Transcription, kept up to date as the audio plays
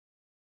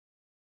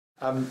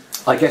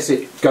I guess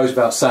it goes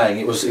without saying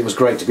it was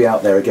great to be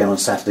out there again on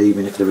Saturday,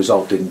 even if the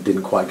result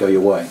didn't quite go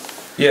your way.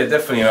 Yeah,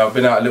 definitely. I've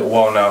been out a little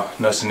while now,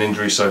 nursing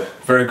injury, so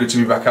very good to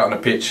be back out on the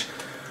pitch.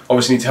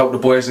 Obviously need to help the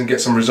boys and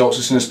get some results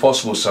as soon as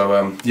possible.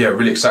 So yeah,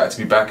 really excited to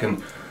be back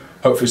and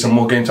hopefully some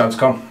more game time to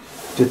come.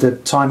 Did the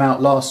time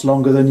out last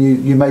longer than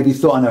you maybe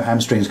thought? I know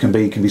hamstrings can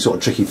be sort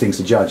of tricky things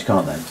to judge,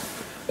 can't they?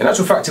 In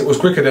actual fact, it was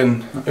quicker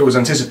than it was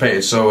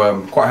anticipated,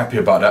 so quite happy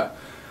about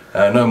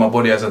that. Knowing my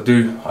body as I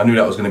do, I knew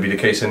that was going to be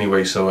the case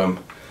anyway. So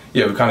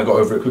yeah, we kind of got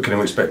over it quicker than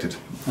we expected.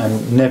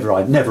 And never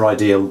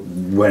ideal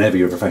whenever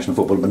you're a professional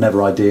footballer, but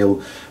never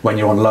ideal when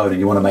you're on loan and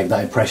you want to make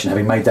that impression,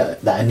 having made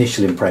that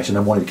initial impression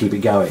and wanted to keep it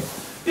going.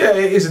 Yeah,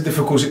 it is a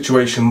difficult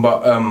situation,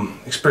 but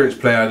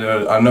experienced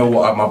player, I know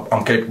what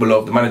I'm capable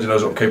of. The manager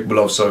knows what I'm capable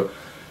of. So,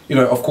 you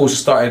know, of course, it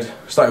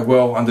started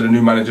well under the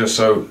new manager,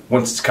 so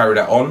wanted to carry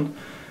that on.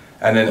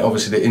 And then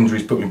obviously the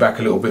injuries put me back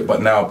a little bit,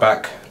 but now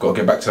back, got to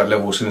get back to that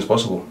level as soon as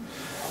possible.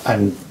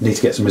 And need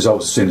to get some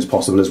results as soon as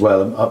possible as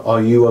well.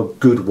 Are you a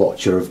good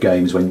watcher of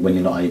games when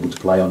you're not able to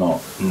play or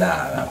not?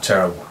 Nah, I'm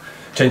terrible.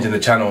 Changing the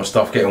channel and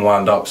stuff, getting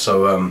wound up.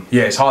 So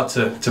yeah, it's hard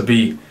to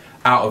be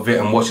out of it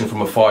and watching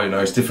from afar. You know,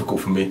 it's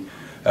difficult for me.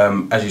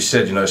 As you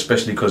said, you know,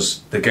 especially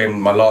because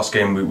my last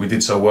game, we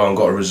did so well and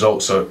got a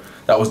result. So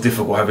that was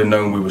difficult, having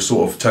known we were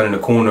sort of turning the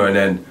corner and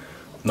then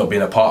not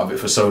being a part of it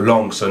for so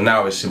long. So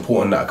now it's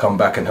important that I come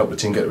back and help the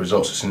team get the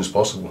results as soon as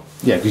possible.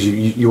 Yeah, because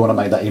you want to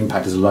make that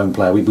impact as a lone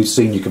player. We've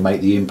seen you can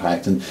make the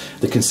impact, and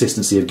the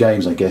consistency of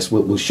games, I guess,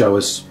 will show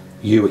us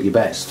you at your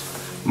best.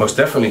 Most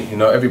definitely. You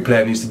know, every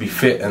player needs to be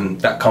fit,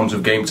 and that comes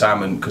with game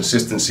time, and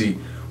consistency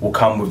will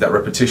come with that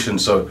repetition.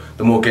 So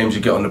the more games you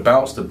get on the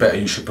bounce, the better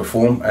you should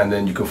perform, and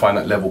then you can find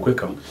that level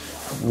quicker.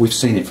 We've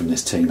seen it from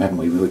this team, haven't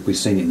we? We've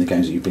seen it in the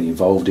games that you've been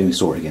involved in. We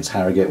saw it against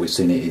Harrogate. We've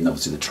seen it in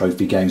obviously the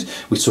trophy games.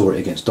 We saw it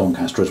against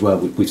Doncaster as well.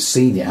 We've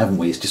seen it, haven't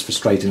we? It's just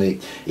frustrating.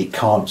 It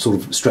can't sort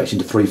of stretch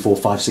into 3, 4,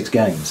 5, 6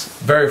 games.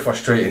 Very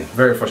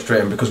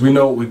frustrating because we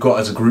know what we've got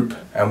as a group,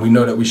 and we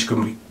know that we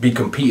should be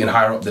competing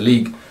higher up the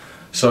league.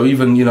 So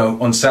even, you know,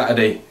 on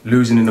Saturday,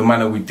 losing in the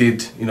manner we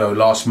did, you know,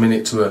 last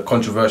minute to a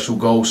controversial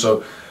goal.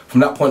 So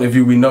from that point of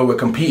view, we know we're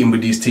competing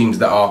with these teams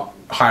that are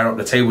higher up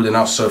the table than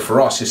us. So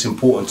for us, it's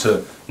important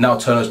to now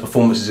turn those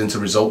performances into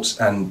results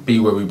and be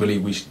where we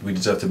believe we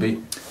deserve to be.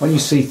 When you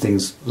see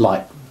things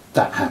like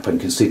that happen,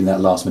 conceding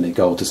that last minute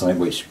goal to something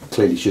which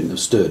clearly shouldn't have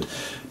stood,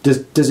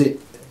 does it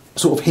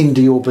sort of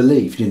hinder your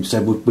belief? You say,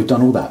 we've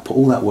done all that, put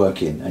all that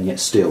work in, and yet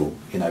still,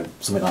 you know,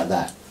 something like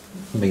that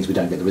means we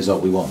don't get the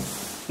result we want?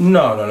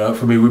 No.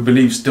 For me, we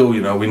believe still,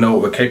 you know, we know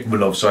what we're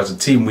capable of. So as a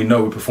team, we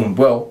know we performed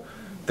well.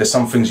 There's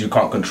some things you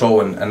can't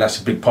control, and that's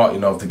a big part, you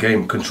know, of the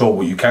game. Control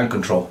what you can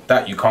control.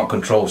 That you can't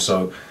control.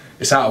 So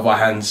it's out of our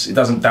hands. It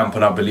doesn't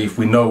dampen our belief.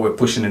 We know we're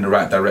pushing in the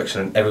right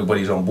direction, and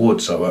everybody's on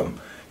board. So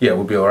yeah,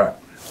 we'll be all right.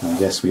 I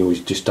guess we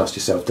always just dust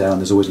yourself down.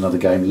 There's always another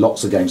game.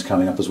 Lots of games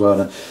coming up as well.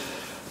 And a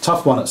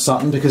tough one at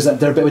Sutton because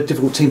they're a bit of a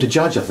difficult team to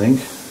judge, I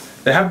think.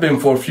 They have been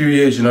for a few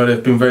years. You know,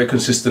 they've been very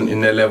consistent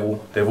in their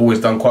level. They've always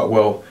done quite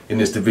well in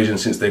this division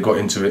since they got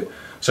into it.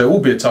 So it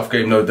will be a tough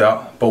game, no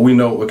doubt, but we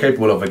know what we're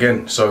capable of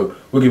again. So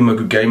we'll give them a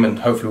good game and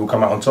hopefully we'll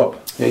come out on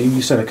top. Yeah, you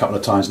said a couple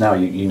of times now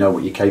you know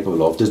what you're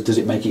capable of. Does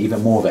it make it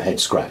even more of a head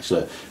scratch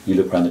that you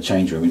look around the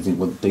change room and you think,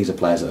 well, these are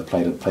players that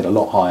have played a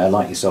lot higher,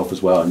 like yourself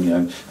as well, and, you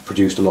know,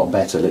 produced a lot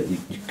better, that you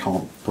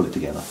can't pull it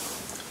together?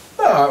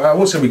 No, I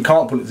won't say we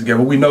can't pull it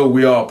together. We know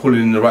we are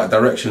pulling in the right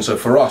direction. So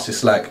for us,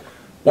 it's like,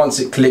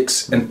 once it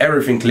clicks and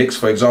everything clicks,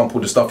 for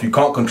example, the stuff you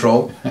can't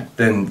control,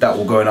 then that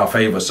will go in our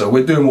favour. So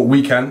we're doing what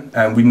we can,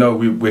 and we know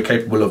we're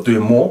capable of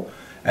doing more,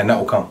 and that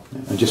will come.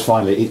 And just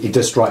finally, it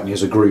does strike me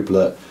as a group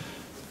that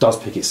does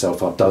pick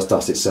itself up, does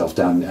dust itself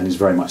down, and is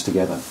very much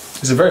together.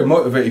 It's a very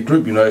motivated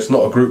group, you know. It's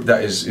not a group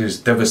that is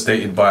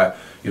devastated by,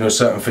 you know,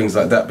 certain things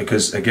like that,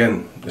 because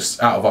again,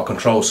 it's out of our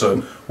control.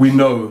 So we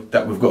know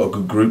that we've got a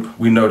good group.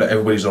 We know that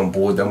everybody's on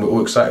board, and we're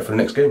all excited for the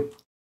next game.